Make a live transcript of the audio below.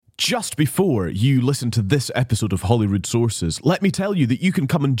Just before you listen to this episode of Hollywood Sources, let me tell you that you can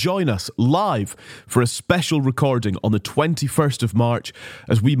come and join us live for a special recording on the 21st of March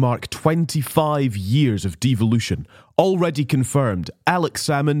as we mark 25 years of Devolution. Already confirmed, Alex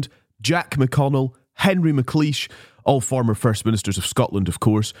Salmond, Jack McConnell, Henry McLeish, all former First Ministers of Scotland, of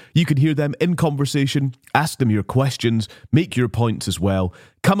course. You can hear them in conversation, ask them your questions, make your points as well.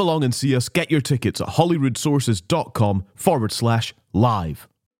 Come along and see us. Get your tickets at hollywoodsources.com/live.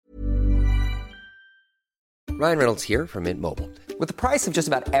 Ryan Reynolds here from Mint Mobile. With the price of just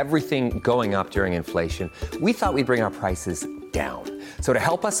about everything going up during inflation, we thought we'd bring our prices down. So to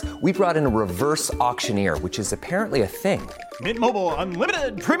help us, we brought in a reverse auctioneer, which is apparently a thing. Mint Mobile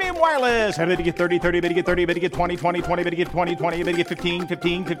Unlimited Premium Wireless. How to get 30, 30, bit to get 30, bit to get 20, 20, 20, bit to get 20, 20, bit to get 15,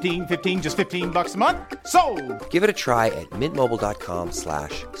 15, 15, 15, just $15 a month? Sold! Give it a try at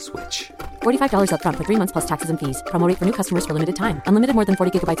mintmobile.com/switch. $45 up front for 3 months plus taxes and fees. Promo rate for new customers for limited time. Unlimited more than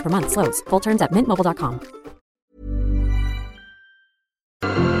 40 gigabytes per month. Slows full terms at mintmobile.com.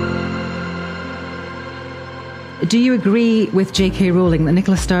 Do you agree with J.K. Rowling that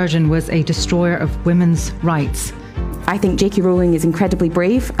Nicola Sturgeon was a destroyer of women's rights? I think J.K. Rowling is incredibly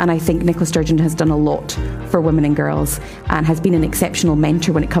brave, and I think Nicola Sturgeon has done a lot for women and girls and has been an exceptional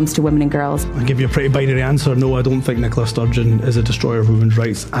mentor when it comes to women and girls. I'll give you a pretty binary answer. No, I don't think Nicola Sturgeon is a destroyer of women's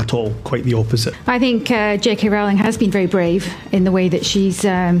rights at all. Quite the opposite. I think J.K. Rowling has been very brave in the way that she's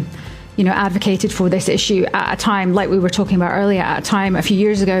advocated for this issue at a time, like we were talking about earlier, at a time a few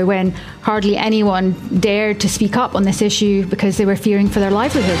years ago when hardly anyone dared to speak up on this issue because they were fearing for their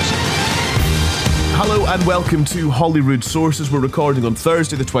livelihoods. Hello and welcome to Hollywood Sources. We're recording on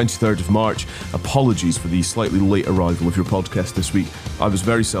Thursday the 23rd of March. Apologies for the slightly late arrival of your podcast this week. I was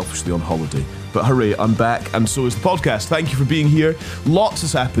very selfishly on holiday. But hooray, I'm back, and so is the podcast. Thank you for being here. Lots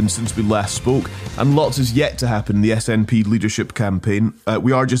has happened since we last spoke, and lots is yet to happen in the SNP leadership campaign.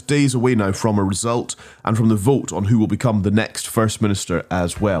 We are just days away now from a result and from the vote on who will become the next First Minister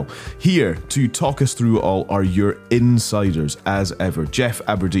as well. Here to talk us through it all are your insiders, as ever. Jeff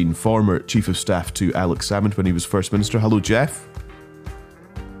Aberdeen, former Chief of Staff to Alex Salmond when he was First Minister. Hello, Jeff.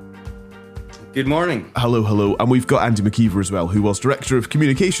 Good morning. Hello. And we've got Andy McKeever as well, who was Director of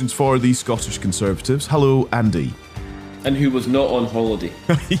Communications for the Scottish Conservatives. Hello, Andy. And who was not on holiday.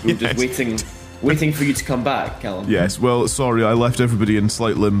 Yes. We were just waiting for you to come back, Callum. Yes, well, sorry, I left everybody in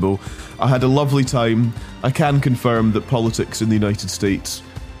slight limbo. I had a lovely time. I can confirm that politics in the United States,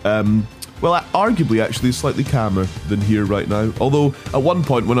 arguably actually is slightly calmer than here right now. Although, at one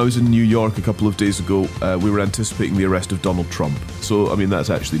point when I was in New York a couple of days ago, we were anticipating the arrest of Donald Trump. So, I mean, that's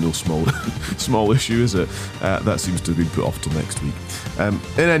actually no small issue, is it? That seems to have been put off till next week. In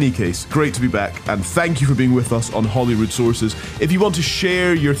any case, great to be back, and thank you for being with us on Hollywood Sources. If you want to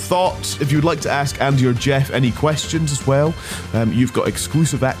share your thoughts, if you would like to ask Andy or Jeff any questions as well, you've got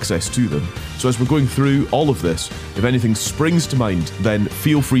exclusive access to them. So as we're going through all of this, if anything springs to mind, then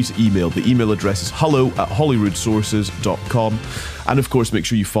feel free to email. The email address is hello@hollywoodsources.com. And of course, make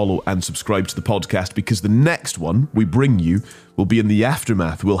sure you follow and subscribe to the podcast, because the next one we bring you will be in the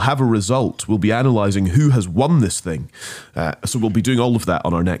aftermath. We'll have a result. We'll be analysing who has won this thing. So we'll be doing all of that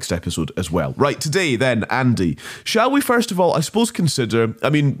on our next episode as well. Right, today then, Andy, shall we first of all, I suppose, consider,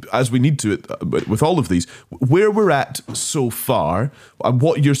 as we need to with all of these, where we're at so far and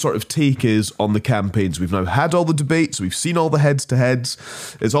what your sort of take is on the campaigns. We've now had all the debates. We've seen all the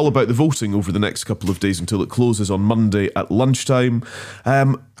heads-to-heads. It's all about the voting over the next couple of days until it closes on Monday at lunchtime.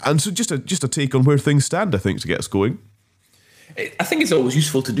 And so just a take on where things stand, I think, to get us going. I think it's always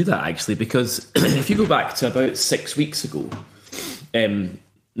useful to do that, actually, because if you go back to about 6 weeks ago,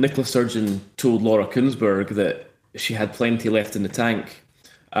 Nicola Sturgeon told Laura Kuenssberg that she had plenty left in the tank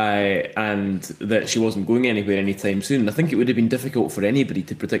and that she wasn't going anywhere anytime soon. I think it would have been difficult for anybody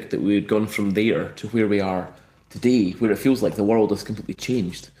to predict that we had gone from there to where we are today, where it feels like the world has completely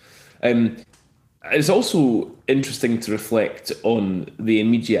changed. It's also interesting to reflect on the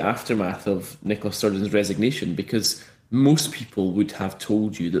immediate aftermath of Nicola Sturgeon's resignation, because most people would have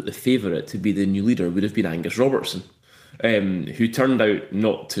told you that the favourite to be the new leader would have been Angus Robertson, who turned out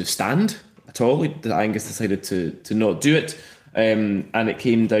not to stand at all. Angus decided to not do it, and it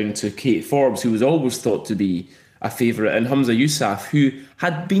came down to Kate Forbes, who was always thought to be a favourite, and Humza Yousaf, who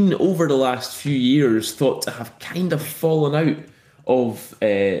had been over the last few years thought to have kind of fallen out of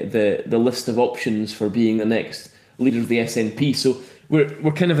the list of options for being the next leader of the SNP. So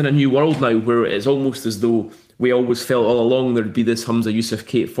we're kind of in a new world now, where it's almost as though we always felt all along there'd be this Humza Yousaf,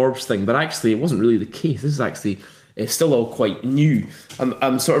 Kate Forbes thing, but actually it wasn't really the case. This is actually it's still all quite new.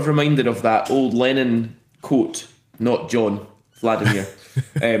 I'm sort of reminded of that old Lennon quote, not John, Vladimir,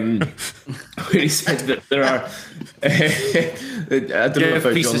 where he said that there are. I don't know if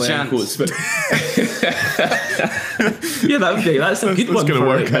I draw my quotes, but yeah, that's a good one. Going to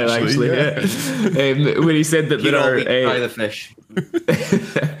work right actually. Yeah. Where he said that there are the fish.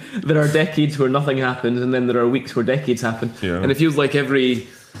 there are decades where nothing happens, and then there are weeks where decades happen. Yeah. And it feels like every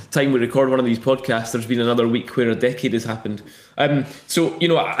time we record one of these podcasts, there's been another week where a decade has happened. So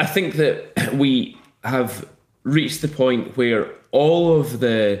I think that we have reached the point where all of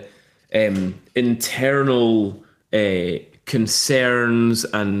the internal concerns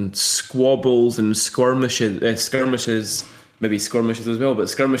and squabbles and skirmishes, maybe skirmishes as well, but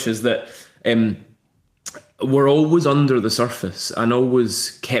skirmishes that were always under the surface and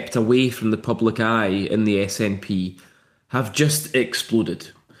always kept away from the public eye in the SNP have just exploded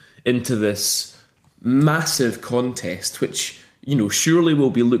into this massive contest, which, surely will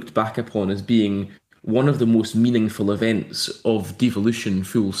be looked back upon as being one of the most meaningful events of devolution,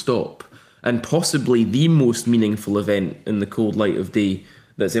 full stop, and possibly the most meaningful event in the cold light of day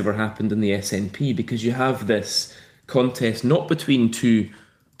that's ever happened in the SNP, because you have this contest not between two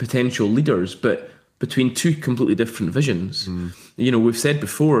potential leaders, but between two completely different visions. We've said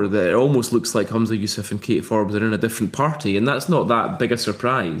before that it almost looks like Humza Yousaf and Kate Forbes are in a different party, and that's not that big a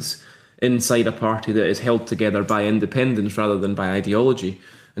surprise inside a party that is held together by independence rather than by ideology.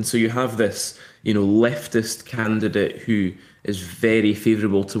 And so you have this, leftist candidate who is very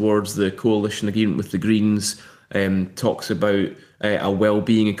favourable towards the coalition agreement with the Greens, talks about a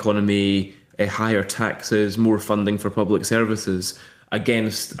well-being economy, higher taxes, more funding for public services,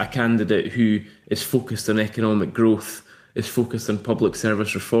 against a candidate who is focused on economic growth, is focused on public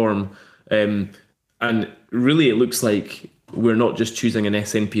service reform. And really it looks like we're not just choosing an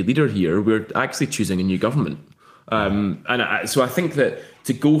SNP leader here, we're actually choosing a new government. So I think that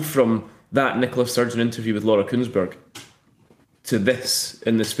to go from that Nicola Sturgeon interview with Laura Kuenssberg to this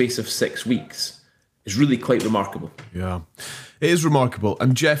in the space of 6 weeks is really quite remarkable. Yeah, it is remarkable.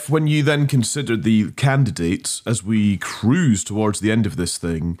 And Jeff, when you then consider the candidates as we cruise towards the end of this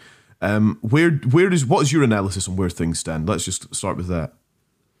thing, what is your analysis on where things stand? Let's just start with that.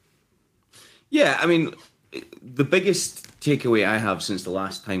 Yeah, I mean, the biggest takeaway I have since the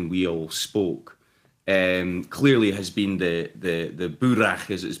last time we all spoke clearly has been the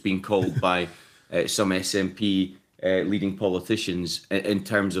burach, as it's been called by some SNP leading politicians, in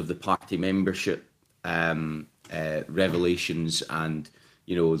terms of the party membership revelations and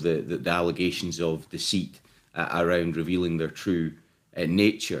the allegations of deceit around revealing their true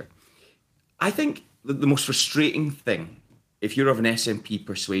nature. I think the most frustrating thing, if you're of an SNP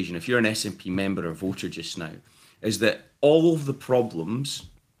persuasion, if you're an SNP member or voter just now, is that all of the problems,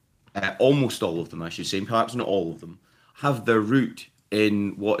 almost all of them, I should say, perhaps not all of them, have their root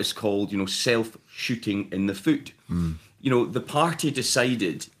in what is called, self-shooting in the foot. The party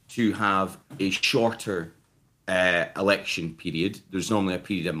decided to have a shorter election period. There's normally a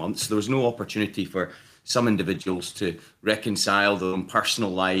period of months. There was no opportunity for some individuals to reconcile their own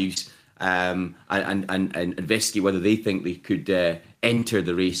personal lives and investigate whether they think they could enter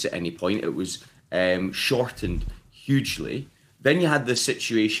the race at any point. It was shortened hugely. Then you had the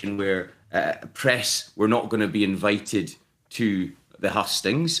situation where press were not going to be invited to the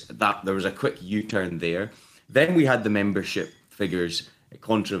hustings. That there was a quick U-turn there. Then we had the membership figures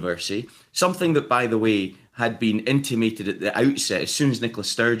controversy, something that, by the way, had been intimated at the outset. As soon as Nicola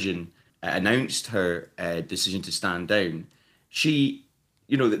Sturgeon announced her decision to stand down, she,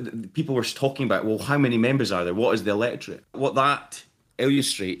 the people were talking about, well, how many members are there? What is the electorate? What that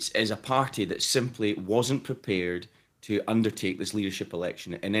illustrates is a party that simply wasn't prepared to undertake this leadership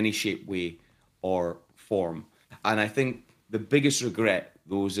election in any shape, way, or form. And I think the biggest regret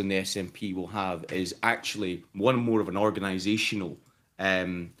those in the SNP will have is actually one more of an organisational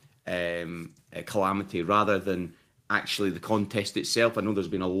calamity rather than actually the contest itself. I know there's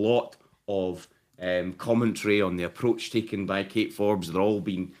been a lot of commentary on the approach taken by Kate Forbes. They're all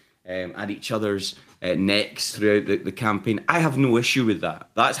been at each other's necks throughout the campaign. I have no issue with that.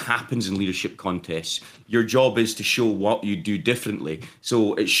 That happens in leadership contests. Your job is to show what you do differently.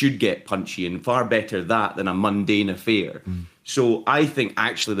 So it should get punchy, and far better that than a mundane affair. So I think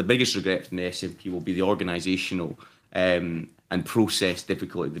actually the biggest regret from the SNP will be the organisational and process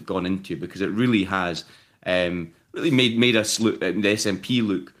difficulty they've gone into, because it really has really made us look, the SNP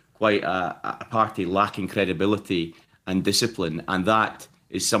look quite a party lacking credibility and discipline, and that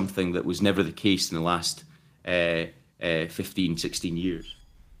is something that was never the case in the last 15, 16 years.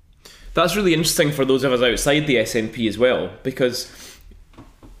 That's really interesting for those of us outside the SNP as well, because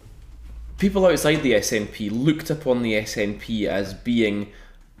people outside the SNP looked upon the SNP as being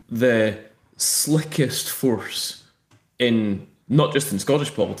the slickest force in not just in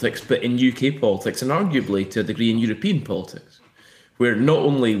Scottish politics, but in UK politics, and arguably to a degree in European politics, where not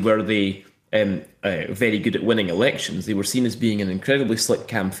only were they very good at winning elections, they were seen as being an incredibly slick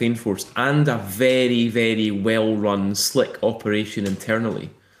campaign force and a very, very well-run, slick operation internally.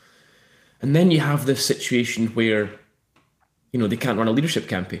 And then you have this situation where, they can't run a leadership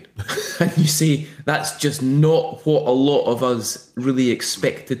campaign. And you say, that's just not what a lot of us really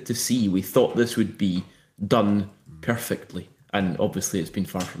expected to see. We thought this would be done perfectly. And obviously it's been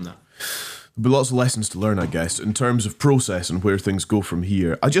far from that. But lots of lessons to learn, I guess, in terms of process and where things go from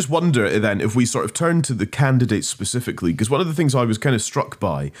here. I just wonder then if we sort of turn to the candidates specifically, because one of the things I was kind of struck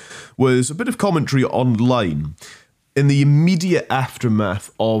by was a bit of commentary online in the immediate aftermath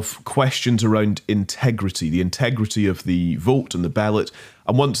of questions around integrity, the integrity of the vote and the ballot.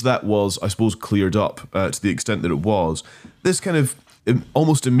 And once that was, I suppose, cleared up to the extent that it was, this kind of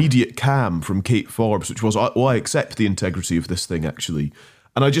almost immediate calm from Kate Forbes, which was, I accept the integrity of this thing, actually.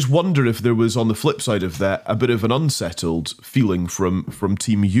 And I just wonder if there was, on the flip side of that, a bit of an unsettled feeling from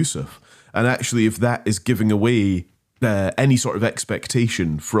Team Yusuf. And actually, if that is giving away any sort of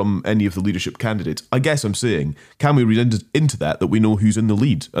expectation from any of the leadership candidates, I guess I'm saying, can we read into that we know who's in the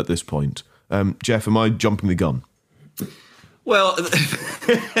lead at this point? Jeff, am I jumping the gun? Well,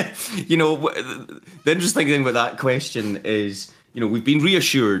 the interesting thing about that question is, we've been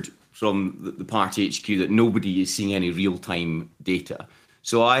reassured from the party HQ that nobody is seeing any real-time data.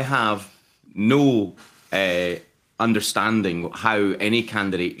 So I have no understanding how any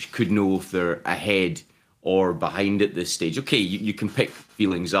candidate could know if they're ahead or behind at this stage. Okay, you can pick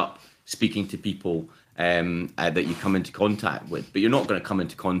feelings up speaking to people that you come into contact with, but you're not going to come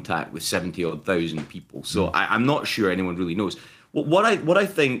into contact with 70-odd thousand people. So I'm not sure anyone really knows. What I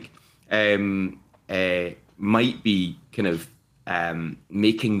think might be kind of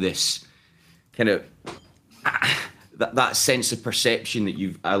making this kind of that sense of perception that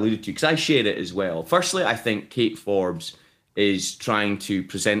you've alluded to, because I share it as well. Firstly, I think Kate Forbes is trying to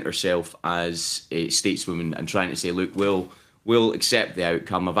present herself as a stateswoman and trying to say, look, we'll accept the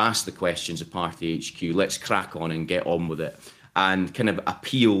outcome. I've asked the questions of Party HQ. Let's crack on and get on with it. And kind of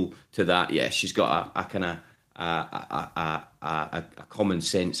appeal to that. Yeah, she's got a kind of a common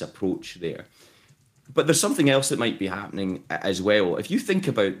sense approach there. But there's something else that might be happening as well. If you think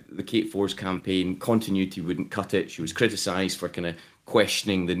about the Kate Forbes campaign, continuity wouldn't cut it. She was criticised for kind of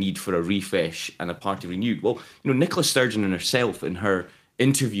questioning the need for a refresh and a party renewed. Well, Nicola Sturgeon and herself in her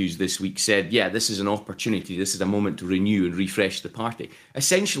interviews this week said, yeah, this is an opportunity. This is a moment to renew and refresh the party.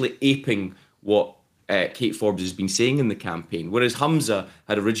 Essentially aping what Kate Forbes has been saying in the campaign. Whereas Humza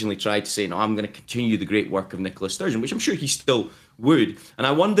had originally tried to say, no, I'm going to continue the great work of Nicola Sturgeon, which I'm sure he still would. And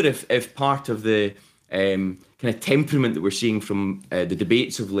I wonder if part of the kind of temperament that we're seeing from the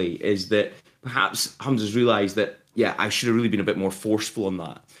debates of late is that perhaps Humza's realised that, yeah, I should have really been a bit more forceful on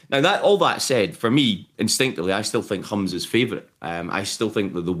that. Now, all that said, for me, instinctively, I still think Humza's favourite. I still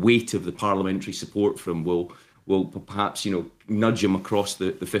think that the weight of the parliamentary support for him will perhaps, nudge him across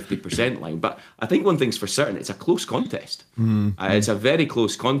the 50% line. But I think one thing's for certain, it's a close contest. It's a very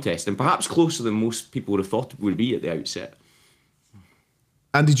close contest, and perhaps closer than most people would have thought it would be at the outset.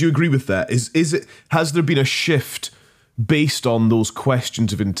 And did you agree with that? Has there been a shift based on those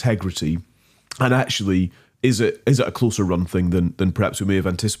questions of integrity? And actually, is it a closer run thing than perhaps we may have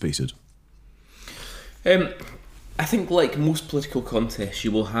anticipated? I think, like most political contests,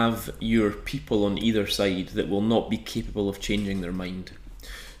 you will have your people on either side that will not be capable of changing their mind.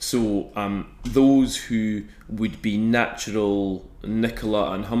 So those who would be natural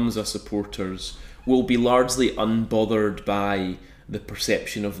Nicola and Humza supporters will be largely unbothered by the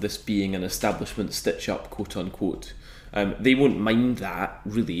perception of this being an establishment stitch-up, quote-unquote. They won't mind that,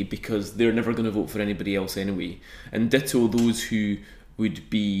 really, because they're never going to vote for anybody else anyway. And ditto those who would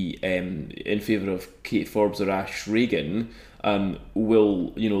be in favour of Kate Forbes or Ash Regan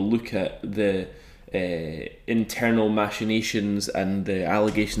will, look at the internal machinations and the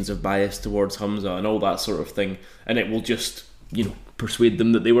allegations of bias towards Humza and all that sort of thing, and it will just, persuade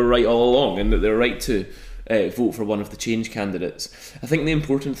them that they were right all along and that they're right to vote for one of the change candidates. I think the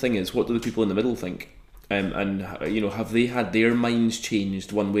important thing is, what do the people in the middle think? And have they had their minds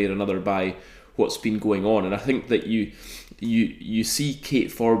changed one way or another by what's been going on? And I think that you see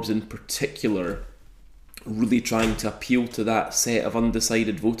Kate Forbes in particular really trying to appeal to that set of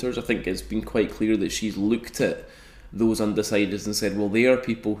undecided voters. I think it's been quite clear that she's looked at those undecideds and said, well, they are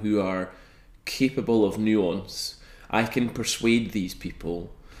people who are capable of nuance. I can persuade these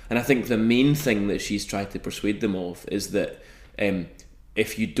people. And I think the main thing that she's tried to persuade them of is that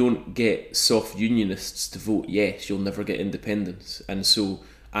if you don't get soft unionists to vote yes, you'll never get independence. And so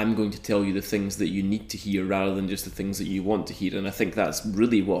I'm going to tell you the things that you need to hear rather than just the things that you want to hear. And I think that's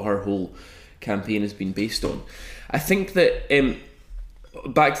really what her whole campaign has been based on. I think that,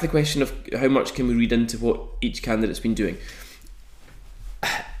 back to the question of how much can we read into what each candidate's been doing.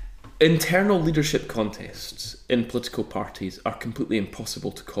 Internal leadership contests in political parties are completely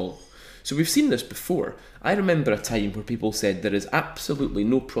impossible to call. So we've seen this before. I remember a time where people said there is absolutely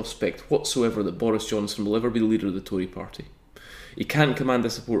no prospect whatsoever that Boris Johnson will ever be the leader of the Tory party. He can't command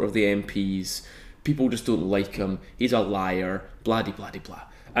the support of the MPs. People just don't like him. He's a liar. Blah de blah de blah.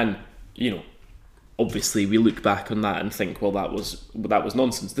 And obviously we look back on that and think, well, that was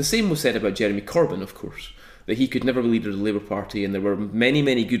nonsense. The same was said about Jeremy Corbyn, of course, that he could never be leader of the Labour Party, and there were many,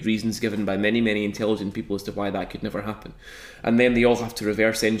 many good reasons given by many, many intelligent people as to why that could never happen. And then they all have to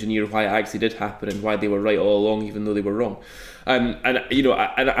reverse engineer why it actually did happen and why they were right all along, even though they were wrong. And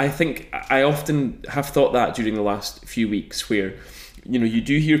I think I often have thought that during the last few weeks, where you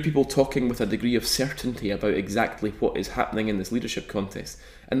do hear people talking with a degree of certainty about exactly what is happening in this leadership contest.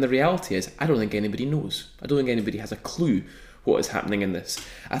 And the reality is, I don't think anybody knows. I don't think anybody has a clue what is happening in this.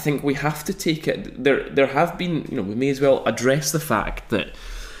 I think we have to take it. There have been, we may as well address the fact that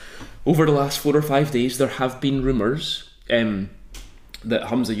over the last 4 or 5 days, there have been rumours that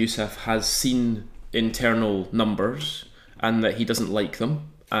Humza Yousaf has seen internal numbers and that he doesn't like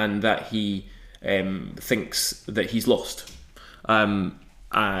them and that he thinks that he's lost. That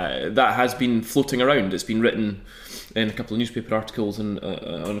has been floating around. It's been written in a couple of newspaper articles and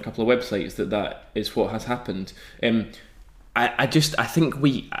on a couple of websites that is what has happened. I think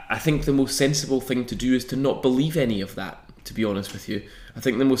the most sensible thing to do is to not believe any of that, to be honest with you. I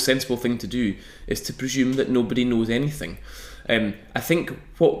think the most sensible thing to do is to presume that nobody knows anything. I think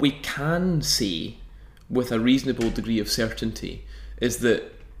what we can say with a reasonable degree of certainty is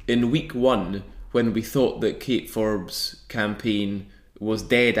that in week 1, when we thought that Kate Forbes' campaign was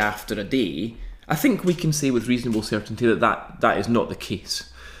dead after a day, I think we can say with reasonable certainty that is not the case.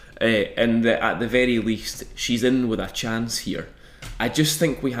 And that at the very least, she's in with a chance here. I just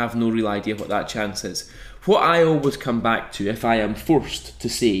think we have no real idea what that chance is. What I always come back to, if I am forced to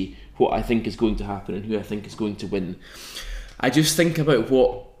say what I think is going to happen and who I think is going to win, I just think about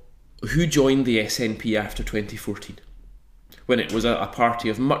who joined the SNP after 2014, when it was a party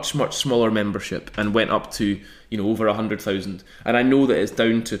of much, much smaller membership and went up to over 100,000. And I know that it's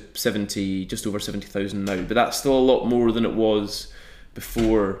down to 70, just over 70,000 now, but that's still a lot more than it was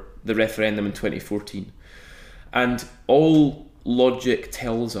before the referendum in 2014. And all logic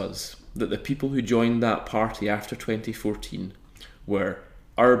tells us that the people who joined that party after 2014 were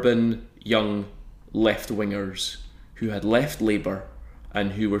urban, young left-wingers who had left Labour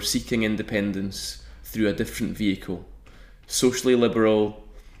and who were seeking independence through a different vehicle. Socially liberal,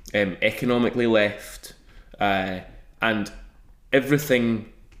 economically left, and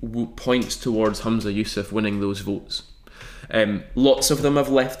everything points towards Humza Yousaf winning those votes. Lots of them have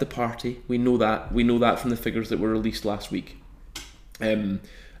left the party. We know that. We know that from the figures that were released last week. And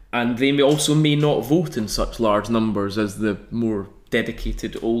they may not vote in such large numbers as the more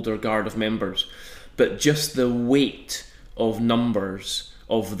dedicated older guard of members. But just the weight of numbers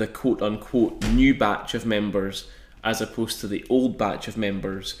of the quote-unquote new batch of members as opposed to the old batch of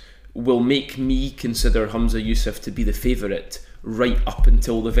members will make me consider Humza Yousaf to be the favourite right up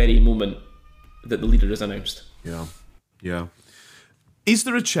until the very moment that the leader is announced. Yeah. Is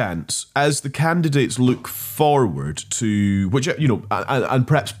there a chance, as the candidates look forward to, which and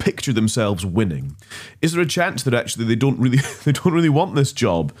perhaps picture themselves winning, is there a chance that actually they don't really want this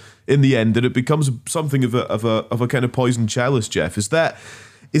job in the end, that it becomes something of a kind of poison chalice, Jeff? Is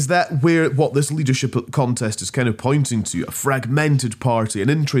that what this leadership contest is kind of pointing to? A fragmented party, an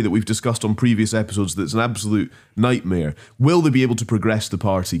in-tray that we've discussed on previous episodes that's an absolute nightmare. Will they be able to progress the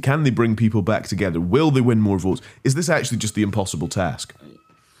party? Can they bring people back together? Will they win more votes? Is this actually just the impossible task?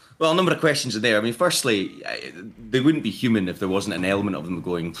 Well, a number of questions are there. I mean, firstly, they wouldn't be human if there wasn't an element of them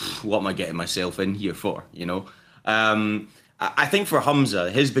going, what am I getting myself in here for, I think for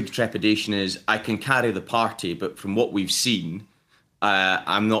Humza, his big trepidation is, I can carry the party, but from what we've seen,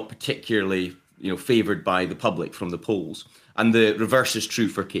 I'm not particularly, favoured by the public from the polls. And the reverse is true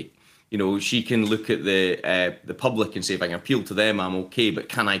for Kate. She can look at the public and say, if I can appeal to them, I'm okay, but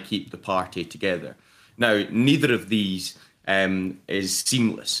can I keep the party together? Now, neither of these is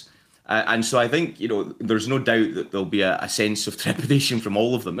seamless. And so I think, there's no doubt that there'll be a sense of trepidation from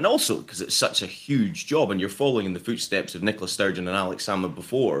all of them. And also because it's such a huge job and you're following in the footsteps of Nicola Sturgeon and Alex Salmond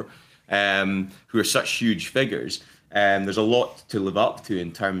before, who are such huge figures. There's a lot to live up to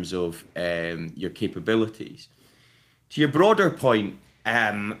in terms of your capabilities. To your broader point,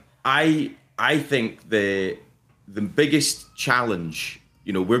 I think the biggest challenge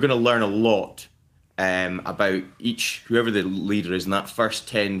we're going to learn a lot about whoever the leader is in that first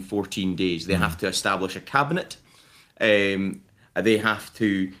 10, 14 days. They have to establish a cabinet. They have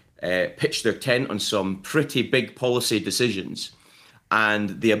to pitch their tent on some pretty big policy decisions.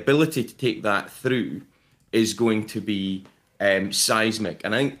 And the ability to take that through is going to be seismic.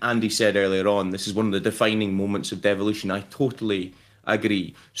 And I think Andy said earlier on, this is one of the defining moments of devolution. I totally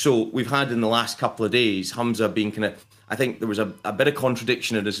agree. So we've had in the last couple of days, Humza being I think there was a bit of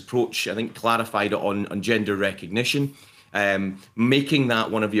contradiction in his approach. I think clarified it on gender recognition. Making that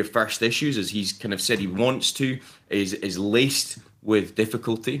one of your first issues, as he's kind of said he wants to, is laced with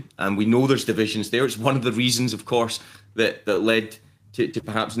difficulty. And we know there's divisions there. It's one of the reasons, of course, that led to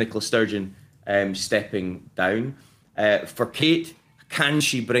perhaps Nicola Sturgeon stepping down. For Kate, can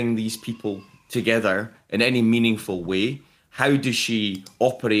she bring these people together in any meaningful way? How does she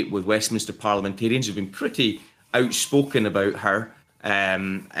operate with Westminster parliamentarians who've been pretty outspoken about her?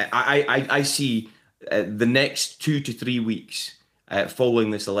 I see the next 2 to 3 weeks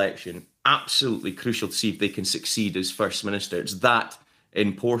following this election absolutely crucial to see if they can succeed as First Minister. It's that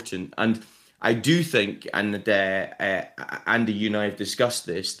important. And I do think, and Andy, you and I have discussed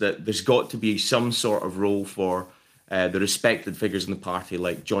this, that there's got to be some sort of role for the respected figures in the party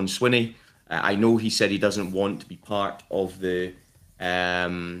like John Swinney. I know he said he doesn't want to be part of the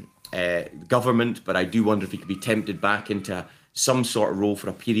government, but I do wonder if he could be tempted back into some sort of role for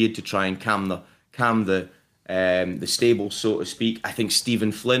a period to try and calm the stable, so to speak. I think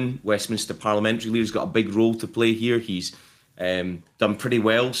Stephen Flynn, Westminster parliamentary leader, has got a big role to play here. He's done pretty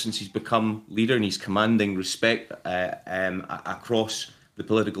well since he's become leader, and he's commanding respect across the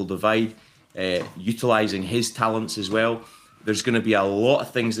political divide, utilising his talents as well. There's going to be a lot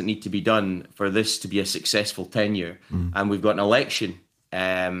of things that need to be done for this to be a successful tenure. And we've got an election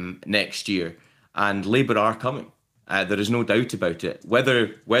next year, and Labour are coming. There is no doubt about it.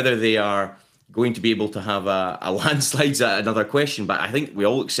 Whether they are going to be able to have a landslide is another question, but I think we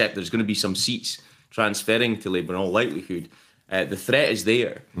all accept there's going to be some seats transferring to Labour in all likelihood. The threat is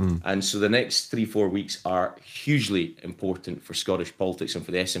there, and so the next 3-4 weeks are hugely important for Scottish politics and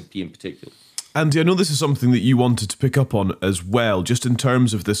for the SNP in particular. Andy, I know this is something that you wanted to pick up on as well, just in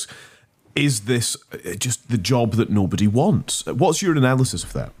terms of this. Is this just the job that nobody wants? What's your analysis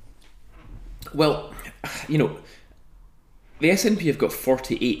of that? Well, the SNP have got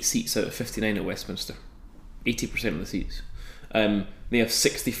 48 seats out of 59 at Westminster, 80% of the seats. They have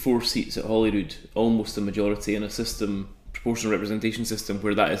 64 seats at Holyrood, almost a majority in a proportional representation system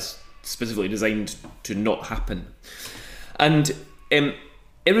where that is specifically designed to not happen. And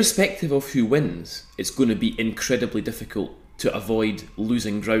irrespective of who wins, it's going to be incredibly difficult to avoid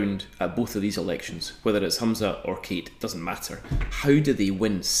losing ground at both of these elections. Whether it's Humza or Kate, it doesn't matter. How do they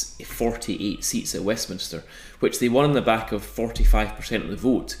win 48 seats at Westminster, which they won on the back of 45% of the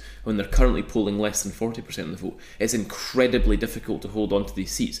vote, when they're currently polling less than 40% of the vote? It's incredibly difficult to hold on to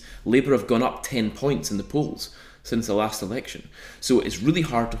these seats. Labour have gone up 10 points in the polls since the last election. So it's really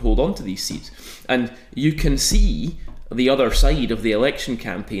hard to hold on to these seats. And you can see the other side of the election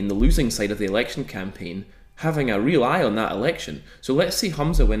campaign, the losing side of the election campaign, having a real eye on that election. So let's say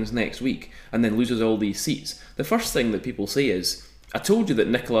Humza wins next week and then loses all these seats. The first thing that people say is, I told you that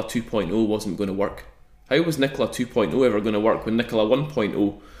Nicola 2.0 wasn't going to work. How was Nicola 2.0 ever going to work when Nicola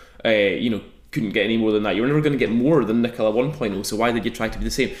 1.0 couldn't get any more than that? You're never going to get more than Nicola 1.0, so why did you try to be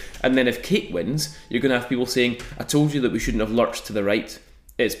the same? And then if Kate wins, you're going to have people saying, I told you that we shouldn't have lurched to the right.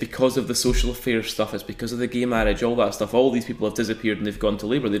 It's because of the social affairs stuff, it's because of the gay marriage, all that stuff. All these people have disappeared and they've gone to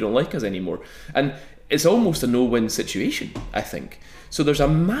Labour, they don't like us anymore. And it's almost a no-win situation, I think. So there's a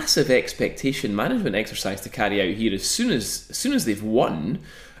massive expectation management exercise to carry out here. As soon as they've won,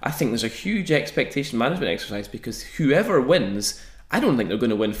 I think there's a huge expectation management exercise, because whoever wins, I don't think they're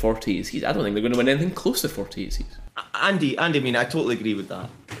going to win 48 seats. I don't think they're going to win anything close to 48 seats. Andy, I mean, I totally agree with that.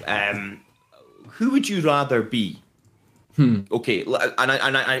 Who would you rather be? Okay, and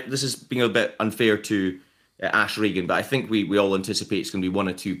I this is being a bit unfair to Ash Regan, but I think we all anticipate it's going to be one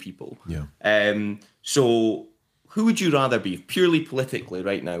or two people. Yeah. So who would you rather be, purely politically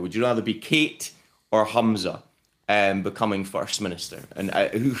right now? Would you rather be Kate or Humza becoming First Minister? And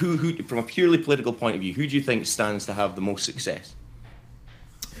who, from a purely political point of view, who do you think stands to have the most success?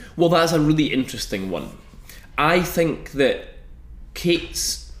 Well, that's a really interesting one. I think that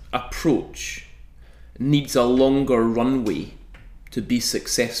Kate's approach needs a longer runway to be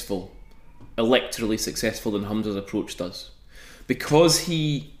successful, electorally successful, than Humza's approach does. Because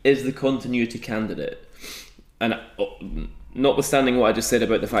he is the continuity candidate, and notwithstanding what I just said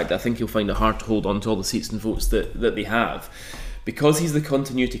about the fact that I think he'll find it hard to hold on to all the seats and votes that they have, because he's the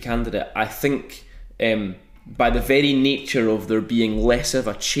continuity candidate, I think by the very nature of there being less of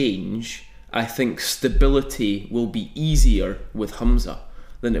a change, I think stability will be easier with Humza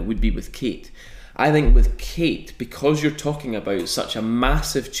than it would be with Kate. I think with Kate, because you're talking about such a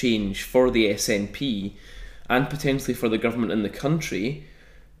massive change for the SNP and potentially for the government in the country,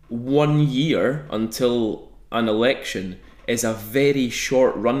 1 year until an election is a very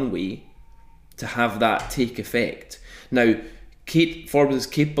short runway to have that take effect. Now, Kate Forbes is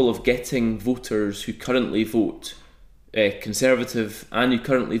capable of getting voters who currently vote Conservative and who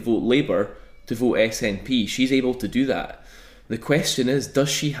currently vote Labour to vote SNP. She's able to do that. The question is, does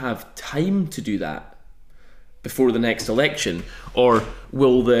she have time to do that before the next election? Or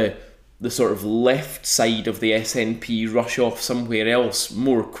will the sort of left side of the SNP rush off somewhere else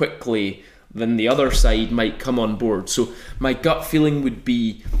more quickly than the other side might come on board? So my gut feeling would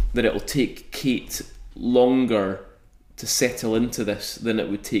be that it'll take Kate longer to settle into this than it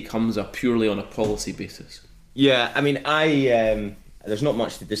would take Humza purely on a policy basis. Yeah, I mean, there's not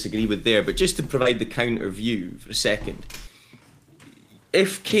much to disagree with there, but just to provide the counter view for a second,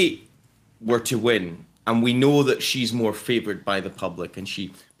 if Kate were to win, and we know that she's more favoured by the public, and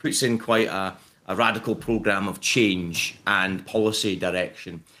she puts in quite a radical programme of change and policy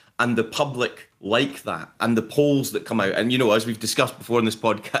direction, and the public like that, and the polls that come out, and as we've discussed before in this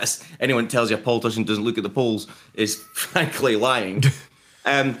podcast, anyone tells you a politician doesn't look at the polls is frankly lying.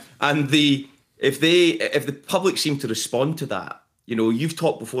 If the public seem to respond to that, you've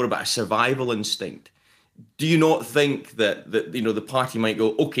talked before about a survival instinct. Do you not think that the party might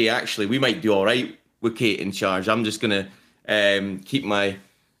go, okay, actually, we might do all right with Kate in charge. I'm just going to keep my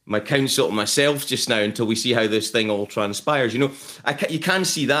counsel to myself just now until we see how this thing all transpires. You can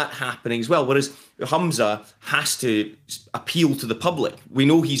see that happening as well. Whereas Humza has to appeal to the public. We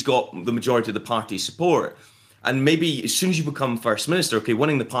know he's got the majority of the party's support. And maybe as soon as you become First Minister, okay,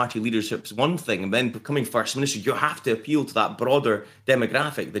 winning the party leadership is one thing, and then becoming First Minister, you have to appeal to that broader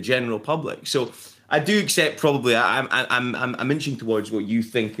demographic, the general public. So I do accept probably, I'm inching towards what you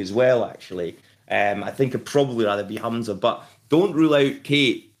think as well, actually. I think I'd probably rather be Humza, but don't rule out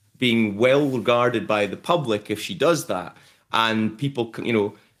Kate being well regarded by the public if she does that, and people,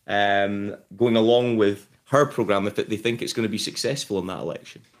 going along with her programme if they think it's going to be successful in that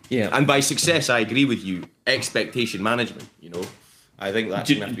election. Yeah. And by success, I agree with you, expectation management, I think that's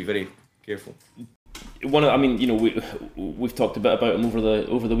going to have to be very careful. We've talked a bit about him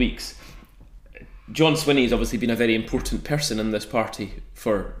over the weeks. John Swinney's obviously been a very important person in this party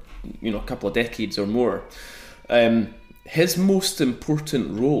for, a couple of decades or more. His most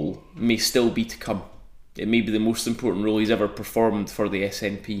important role may still be to come. It may be the most important role he's ever performed for the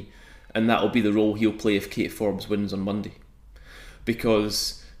SNP, and that'll be the role he'll play if Kate Forbes wins on Monday.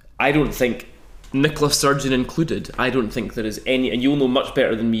 Because I don't think, Nicola Sturgeon included, I don't think there is any, and you'll know much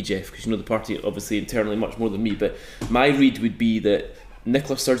better than me, Jeff, because you know the party obviously internally much more than me, but my read would be that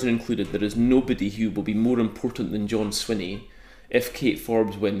Nicola Sturgeon included, there is nobody who will be more important than John Swinney if Kate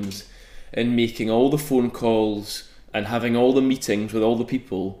Forbes wins in making all the phone calls and having all the meetings with all the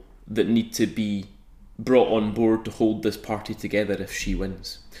people that need to be brought on board to hold this party together if she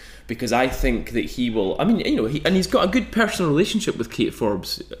wins. Because I think that he will, and he's got a good personal relationship with Kate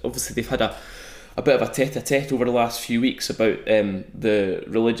Forbes. Obviously they've had a bit of a tete-a-tete over the last few weeks about the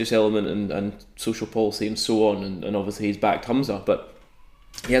religious element and social policy and so on, and obviously he's backed Humza, but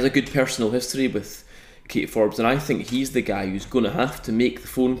he has a good personal history with Kate Forbes, and I think he's the guy who's going to have to make the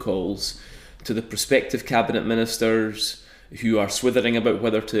phone calls to the prospective cabinet ministers who are swithering about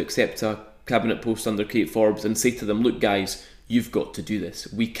whether to accept a cabinet post under Kate Forbes and say to them, look guys, you've got to do this.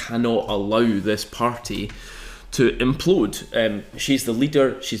 We cannot allow this party to implode. She's the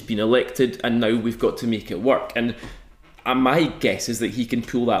leader, she's been elected, and now we've got to make it work. And my guess is that he can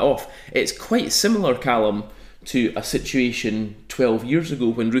pull that off. It's quite similar, Callum, to a situation 12 years ago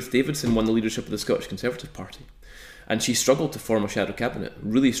when Ruth Davidson won the leadership of the Scottish Conservative Party. And she struggled to form a shadow cabinet,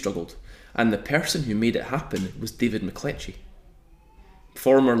 really struggled. And the person who made it happen was David McCletchie,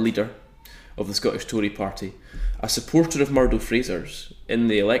 former leader of the Scottish Tory Party, a supporter of Murdo Fraser's in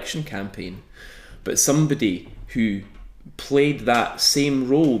the election campaign, but somebody who played that same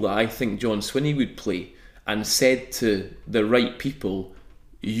role that I think John Swinney would play and said to the right people,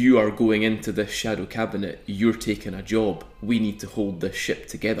 you are going into this shadow cabinet, you're taking a job, we need to hold this ship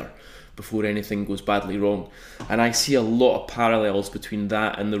together before anything goes badly wrong. And I see a lot of parallels between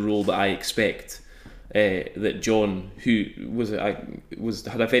that and the role that I expect that John, who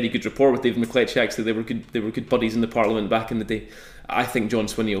had a very good rapport with David McCletchie, actually they were good buddies in the Parliament back in the day. I think John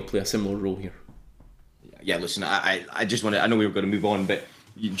Swinney will play a similar role here. Yeah, listen, I just want to, I know we were going to move on, but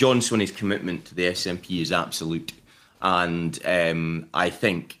John Swinney's commitment to the SNP is absolute. And I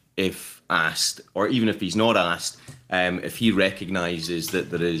think if asked, or even if he's not asked, if he recognises that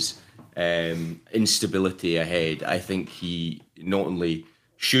there is instability ahead, I think he not only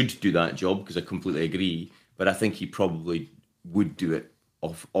should do that job, because I completely agree, but I think he probably would do it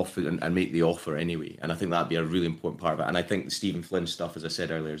off and make the offer anyway. And I think that'd be a really important part of it. And I think the Stephen Flynn stuff, as I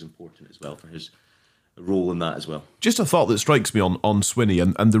said earlier, is important as well for his role in that as well. Just a thought that strikes me on Swinney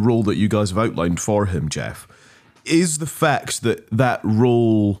and the role that you guys have outlined for him, Jeff, is the fact that that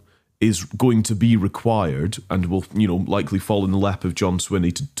role is going to be required and will, likely fall in the lap of John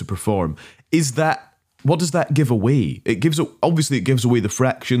Swinney to perform. What does that give away? It gives away the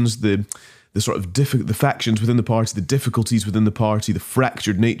fractions, the sort of the factions within the party, the difficulties within the party, the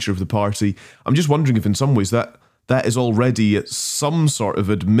fractured nature of the party. I'm just wondering if in some ways that is already some sort of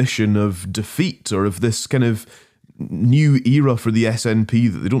admission of defeat, or of this kind of new era for the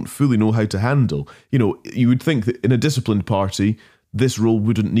SNP that they don't fully know how to handle. You would think that in a disciplined party, this role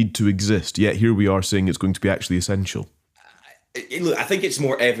wouldn't need to exist, yet here we are saying it's going to be actually essential. Look, I think it's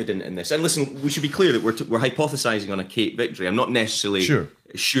more evident in this. And listen, we should be clear that we're hypothesising on a Kate victory. I'm not necessarily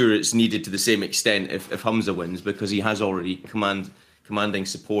sure it's needed to the same extent if Humza wins, because he has already commanding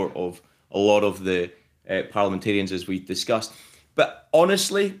support of a lot of the parliamentarians, as we discussed. But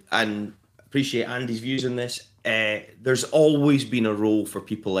honestly, and appreciate Andy's views on this, there's always been a role for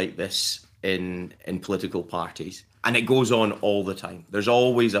people like this in political parties. And it goes on all the time. There's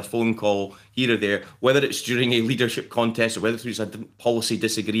always a phone call here or there, whether it's during a leadership contest or whether it's a policy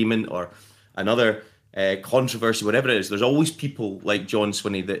disagreement or another controversy, whatever it is. There's always people like John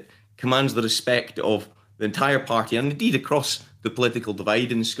Swinney that commands the respect of the entire party and indeed across the political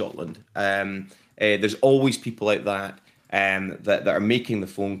divide in Scotland. There's always people like that that are making the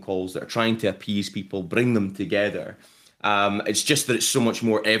phone calls, that are trying to appease people, bring them together. It's just that it's so much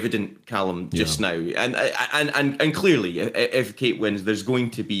more evident, Callum, just now. And clearly, if Kate wins, there's going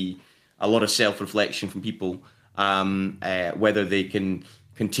to be a lot of self-reflection from people, whether they can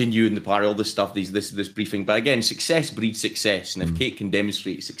continue in the party, all this stuff, this briefing. But again, success breeds success. And if Kate can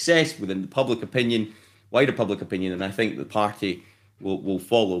demonstrate success within the public opinion, wider public opinion, then I think the party will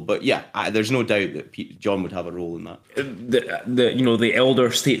follow. But yeah, there's no doubt that John would have a role in that. The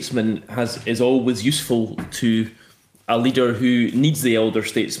elder statesman is always useful to a leader who needs the elder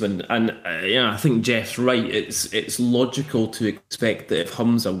statesman, and I think Jeff's right. It's logical to expect that if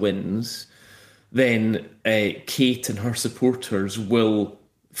Humza wins, then Kate and her supporters will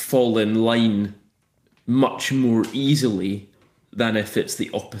fall in line much more easily than if it's the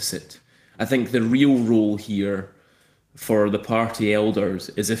opposite. I think the real role here for the party elders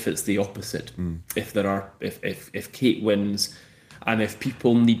is if it's the opposite. If Kate wins, and if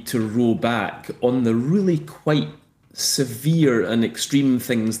people need to row back on the really quite severe and extreme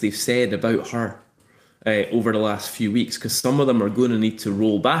things they've said about her over the last few weeks, because some of them are going to need to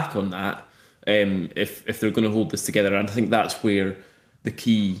roll back on that if they're going to hold this together. And I think that's where the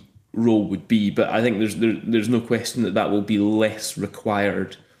key role would be. But I think there's no question that will be less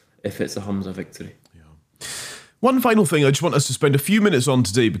required if it's a Humza victory. One final thing I just want us to spend a few minutes on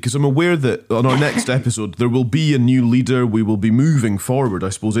today, because I'm aware that on our next episode there will be a new leader. We will be moving forward, I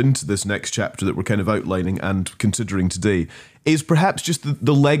suppose, into this next chapter that we're kind of outlining and considering today, is perhaps just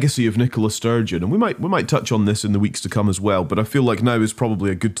the legacy of Nicola Sturgeon. And we might touch on this in the weeks to come as well, but I feel like now is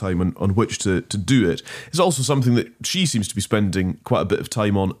probably a good time on which to do it. It's also something that she seems to be spending quite a bit of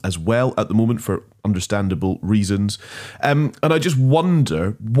time on as well at the moment, for understandable reasons. And I just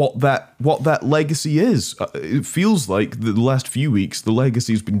wonder what that legacy is. It feels like the last few weeks the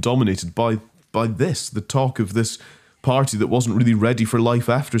legacy has been dominated by this, the talk of this party that wasn't really ready for life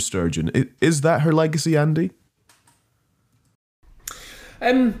after Sturgeon. Is that her legacy, Andy?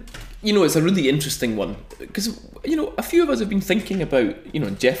 It's a really interesting one, because, a few of us have been thinking about,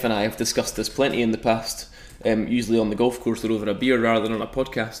 Jeff and I have discussed this plenty in the past, usually on the golf course or over a beer rather than on a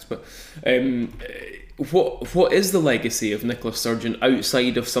podcast, but what is the legacy of Nicola Sturgeon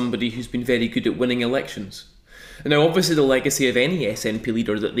outside of somebody who's been very good at winning elections? Now, obviously, the legacy of any SNP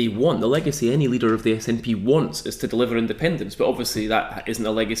leader that they want, the legacy any leader of the SNP wants, is to deliver independence, but obviously that isn't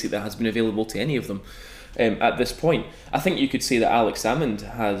a legacy that has been available to any of them. At this point, I think you could say that Alex Salmond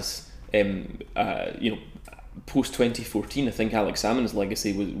has, post 2014, I think Alex Salmond's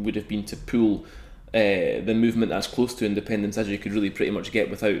legacy would have been to pull the movement as close to independence as you could really pretty much get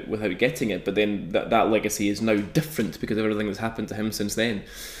without getting it. But then that legacy is now different because of everything that's happened to him since then.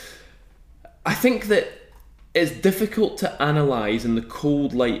 I think that it's difficult to analyse in the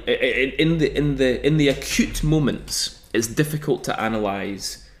cold light, in the acute moments. It's difficult to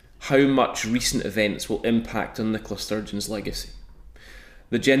analyse how much recent events will impact on Nicola Sturgeon's legacy.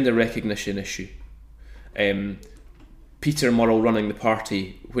 The gender recognition issue, Peter Murrell running the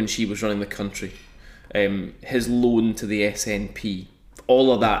party when she was running the country, his loan to the SNP,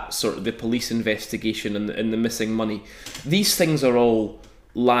 all of that sort of the police investigation and the missing money. These things are all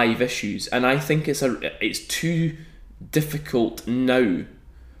live issues, and I think it's too difficult now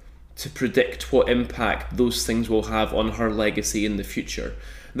to predict what impact those things will have on her legacy in the future.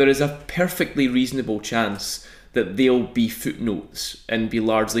 There is a perfectly reasonable chance that they'll be footnotes and be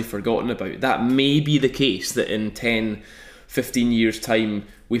largely forgotten about. That may be the case, that in 10, 15 years' time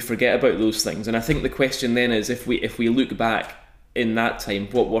we forget about those things. And I think the question then is, if we look back in that time,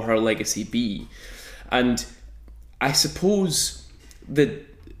 what will her legacy be? And I suppose that,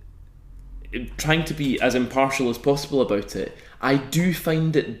 trying to be as impartial as possible about it, I do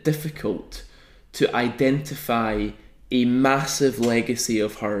find it difficult to identify a massive legacy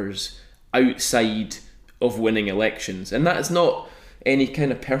of hers outside of winning elections. And that is not any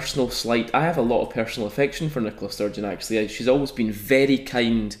kind of personal slight. I have a lot of personal affection for Nicola Sturgeon, actually. She's always been very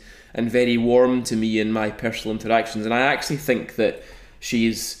kind and very warm to me in my personal interactions, and I actually think that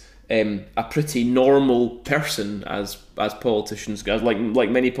she's a pretty normal person as politicians, like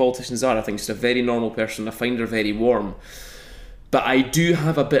many politicians are. I think she's a very normal person. I find her very warm. But I do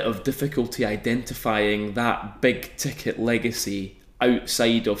have a bit of difficulty identifying that big ticket legacy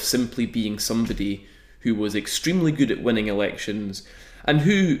outside of simply being somebody who was extremely good at winning elections and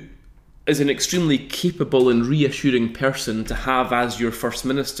who is an extremely capable and reassuring person to have as your First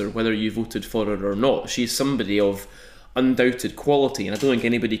Minister, whether you voted for her or not. She's somebody of undoubted quality, and I don't think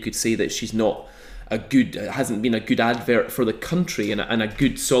anybody could say that she's not hasn't been a good advert for the country and a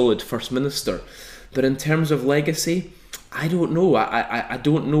good solid First Minister. But in terms of legacy, I don't know. I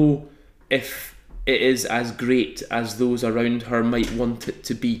don't know if it is as great as those around her might want it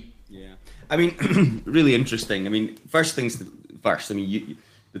to be. Yeah, I mean, really interesting. I mean, first things first. I mean,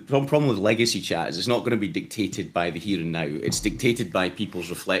 the problem with legacy chat is it's not going to be dictated by the here and now. It's dictated by people's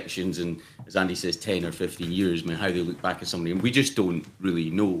reflections and, as Andy says, 10 or 15 years, I mean, how they look back at somebody. And we just don't really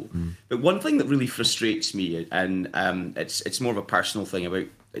know. But one thing that really frustrates me, and it's more of a personal thing about,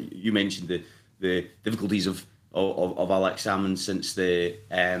 you mentioned the difficulties of Alex Salmond since the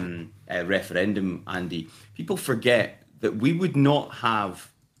referendum, Andy. People forget that we would not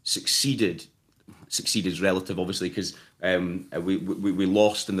have succeeded is relative, obviously, because we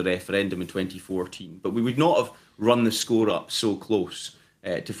lost in the referendum in 2014, but we would not have run the score up so close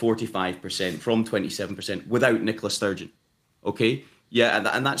to 45% from 27% without Nicola Sturgeon. Okay, yeah,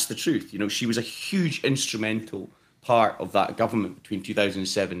 and that's the truth. You know, she was a huge instrumental part of that government between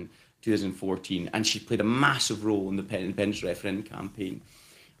 2007 2014, and she played a massive role in the independence referendum campaign.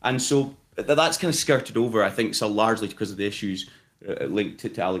 And so that's kind of skirted over, I think, so largely because of the issues linked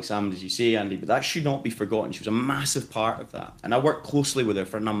to Alex Salmond, as you say, Andy, but that should not be forgotten. She was a massive part of that. And I worked closely with her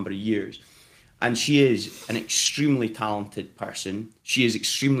for a number of years. And she is an extremely talented person. She is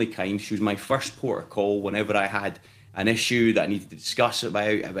extremely kind. She was my first port of call whenever I had an issue that I needed to discuss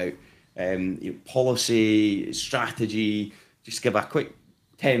about policy, strategy, just give a quick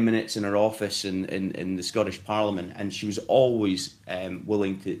 10 minutes in her office in the Scottish Parliament. And she was always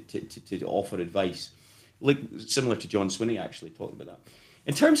willing to offer advice. Like, similar to John Swinney, actually, talking about that.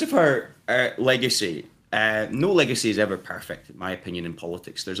 In terms of her legacy, no legacy is ever perfect, in my opinion, in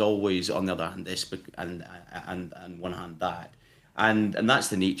politics. There's always, on the other hand, this, and one hand, that. And that's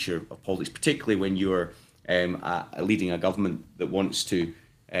the nature of politics, particularly when you're leading a government that wants to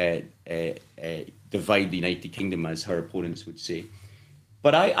divide the United Kingdom, as her opponents would say.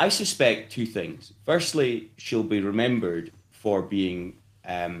 But I suspect two things. Firstly, she'll be remembered for being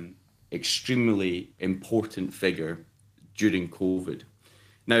extremely important figure during COVID.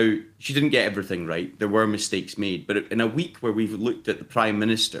 Now, she didn't get everything right. There were mistakes made. But in a week where we've looked at the Prime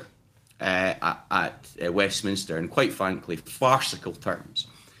Minister at Westminster, and quite frankly, farcical terms,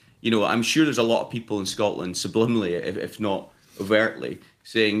 you know, I'm sure there's a lot of people in Scotland subliminally, if not overtly,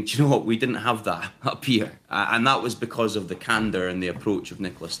 saying, do you know what, we didn't have that up here. And that was because of the candour and the approach of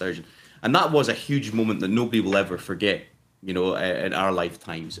Nicola Sturgeon. And that was a huge moment that nobody will ever forget, you know, in our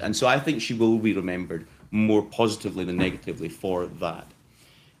lifetimes. And so I think she will be remembered more positively than negatively for that.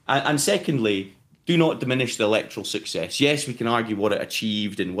 And secondly, do not diminish the electoral success. Yes, we can argue what it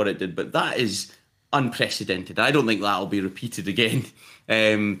achieved and what it did, but that is unprecedented. I don't think that'll be repeated again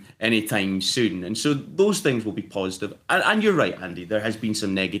anytime soon. And so those things will be positive. And you're right, Andy, there has been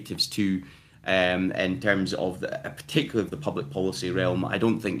some negatives too in terms of particularly of the public policy realm. I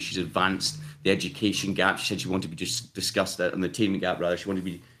don't think she's advanced the education gap. She said she wanted to be just discussed on the attainment gap, rather. She wanted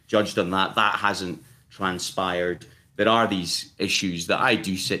to be judged on that. That hasn't transpired. there are these issues that I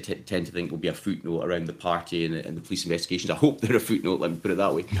do tend to think will be a footnote around the party and the police investigations. I hope they're a footnote, let me put it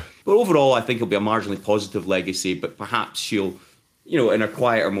that way. But overall, I think it'll be a marginally positive legacy, but perhaps she'll, in her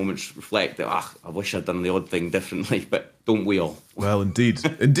quieter moments reflect that, I wish I'd done the odd thing differently, but don't we all? Well, indeed,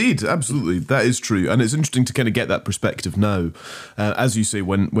 absolutely, that is true, and it's interesting to kind of get that perspective now, as you say,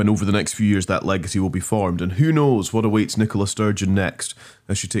 when over the next few years that legacy will be formed, and who knows what awaits Nicola Sturgeon next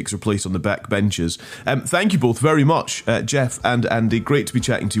as she takes her place on the back benches. Thank you both very much, Jeff and Andy. Great to be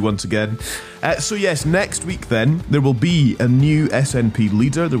chatting to you once again. So yes, next week then there will be a new SNP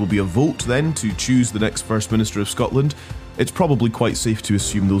leader. There will be a vote then to choose the next First Minister of Scotland. It's probably quite safe to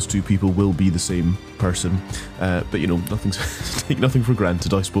assume those two people will be the same person. But, take nothing for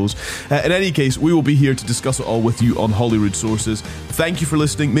granted, I suppose. In any case, we will be here to discuss it all with you on Holyrood Sources. Thank you for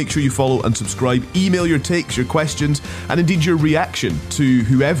listening. Make sure you follow and subscribe. Email your takes, your questions, and indeed your reaction to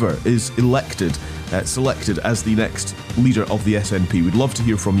whoever is selected as the next leader of the SNP. We'd love to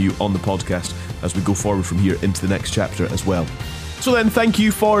hear from you on the podcast as we go forward from here into the next chapter as well. So then, thank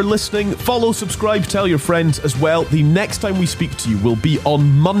you for listening. Follow, subscribe, tell your friends as well. The next time we speak to you will be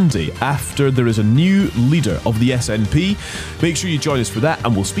on Monday after there is a new leader of the SNP. Make sure you join us for that,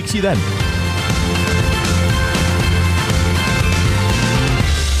 and we'll speak to you then.